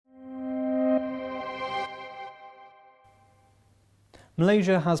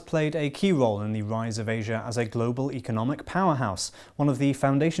Malaysia has played a key role in the rise of Asia as a global economic powerhouse. One of the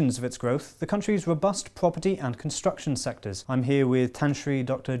foundations of its growth, the country's robust property and construction sectors. I'm here with Tan Sri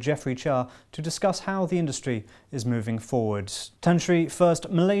Dr. Jeffrey Chia to discuss how the industry is moving forward. Tan Sri, first,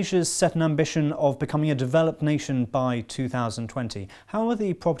 Malaysia's set an ambition of becoming a developed nation by 2020. How are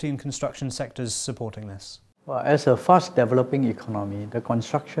the property and construction sectors supporting this? Well, as a fast-developing economy, the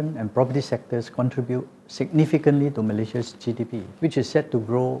construction and property sectors contribute significantly to Malaysia's GDP, which is set to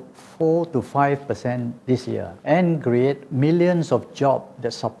grow 4 to 5% this year and create millions of jobs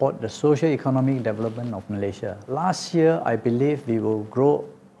that support the socio-economic development of Malaysia. Last year, I believe we will grow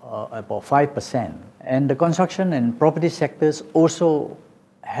about 5%. And the construction and property sectors also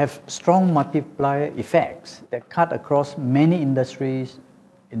have strong multiplier effects that cut across many industries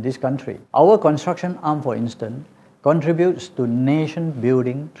in this country. Our construction arm, for instance, contributes to nation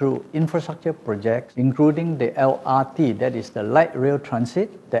building through infrastructure projects, including the LRT, that is the light rail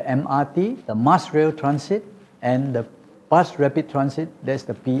transit, the MRT, the mass rail transit, and the bus rapid transit, that's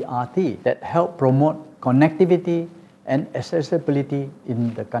the BRT, that help promote connectivity and accessibility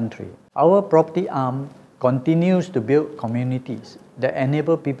in the country. Our property arm continues to build communities that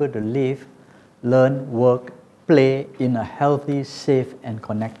enable people to live, learn, work, play in a healthy, safe and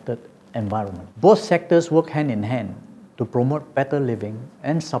connected environment. Both sectors work hand in hand to promote better living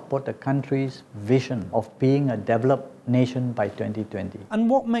and support the country's vision of being a developed nation by 2020. And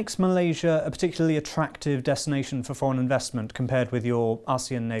what makes Malaysia a particularly attractive destination for foreign investment compared with your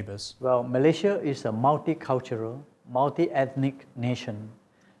ASEAN neighbours? Well, Malaysia is a multicultural, multi-ethnic nation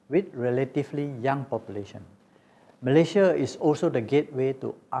with relatively young population. Malaysia is also the gateway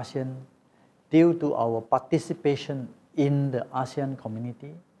to ASEAN due to our participation in the ASEAN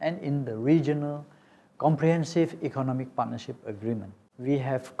community and in the regional Comprehensive Economic Partnership Agreement. We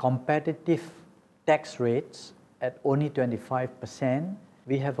have competitive tax rates at only 25%.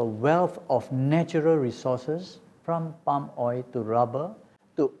 We have a wealth of natural resources from palm oil to rubber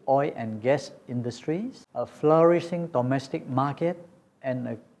to oil and gas industries, a flourishing domestic market, and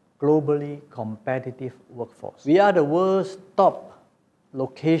a globally competitive workforce. We are the world's top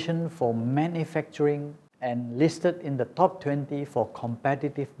location for manufacturing and listed in the top 20 for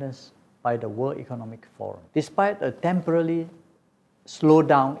competitiveness by the World Economic Forum. Despite a temporary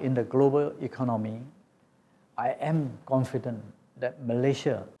slowdown in the global economy, I am confident that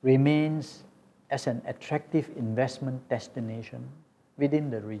Malaysia remains as an attractive investment destination within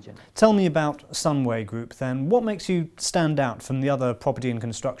the region. Tell me about Sunway Group then. What makes you stand out from the other property and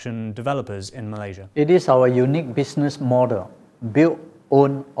construction developers in Malaysia? It is our unique business model, build,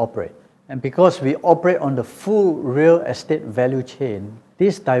 own, operate. And because we operate on the full real estate value chain,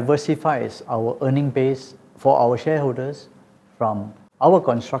 this diversifies our earning base for our shareholders from our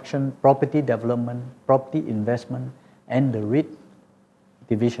construction, property development, property investment, and the REIT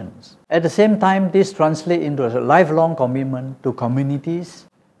divisions. At the same time, this translates into a lifelong commitment to communities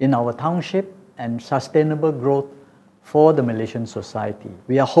in our township and sustainable growth for the Malaysian society.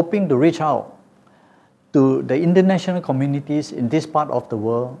 We are hoping to reach out to the international communities in this part of the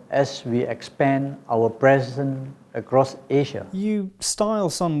world as we expand our presence across Asia. You style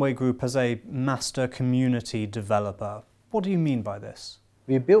Sunway Group as a master community developer. What do you mean by this?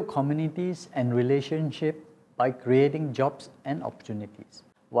 We build communities and relationships by creating jobs and opportunities,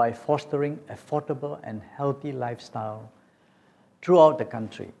 while fostering affordable and healthy lifestyle throughout the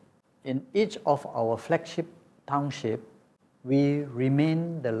country. In each of our flagship townships, we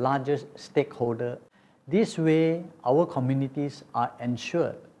remain the largest stakeholder. This way, our communities are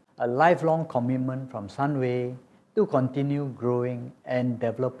ensured a lifelong commitment from Sunway to continue growing and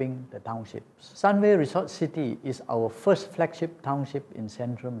developing the townships. Sunway Resort City is our first flagship township in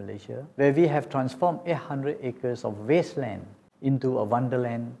central Malaysia, where we have transformed 800 acres of wasteland into a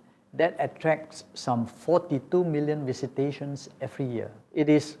wonderland that attracts some 42 million visitations every year. It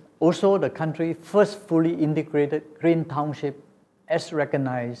is also the country's first fully integrated green township as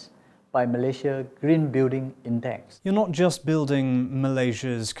recognized by Malaysia Green Building Index. You're not just building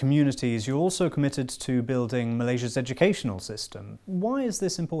Malaysia's communities, you're also committed to building Malaysia's educational system. Why is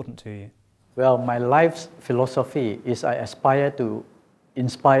this important to you? Well, my life's philosophy is I aspire to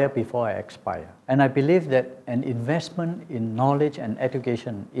inspire before I expire. And I believe that an investment in knowledge and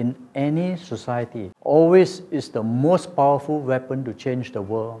education in any society always is the most powerful weapon to change the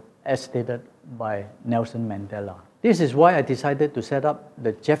world, as stated by Nelson Mandela. This is why I decided to set up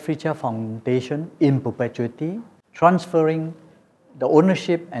the Jeffrey Chia Foundation in perpetuity, transferring the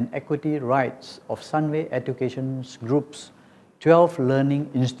ownership and equity rights of Sunway Education Group's 12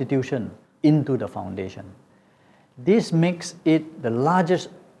 learning institutions into the foundation. This makes it the largest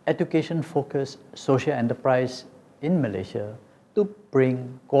education-focused social enterprise in Malaysia to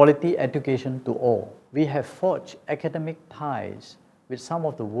bring quality education to all. We have forged academic ties with some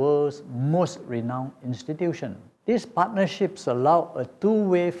of the world's most renowned institutions. These partnerships allow a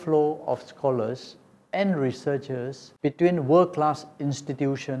two-way flow of scholars and researchers between world-class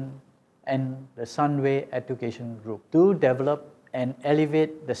institutions and the Sunway Education Group to develop and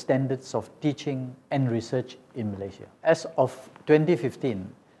elevate the standards of teaching and research in Malaysia. As of 2015,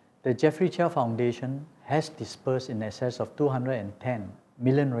 the Jeffrey Chia Foundation has disbursed in excess of 210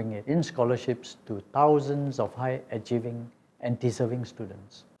 million ringgit in scholarships to thousands of high-achieving and deserving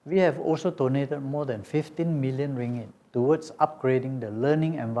students. We have also donated more than 15 million ringgit towards upgrading the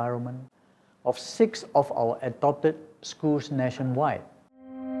learning environment of 6 of our adopted schools nationwide.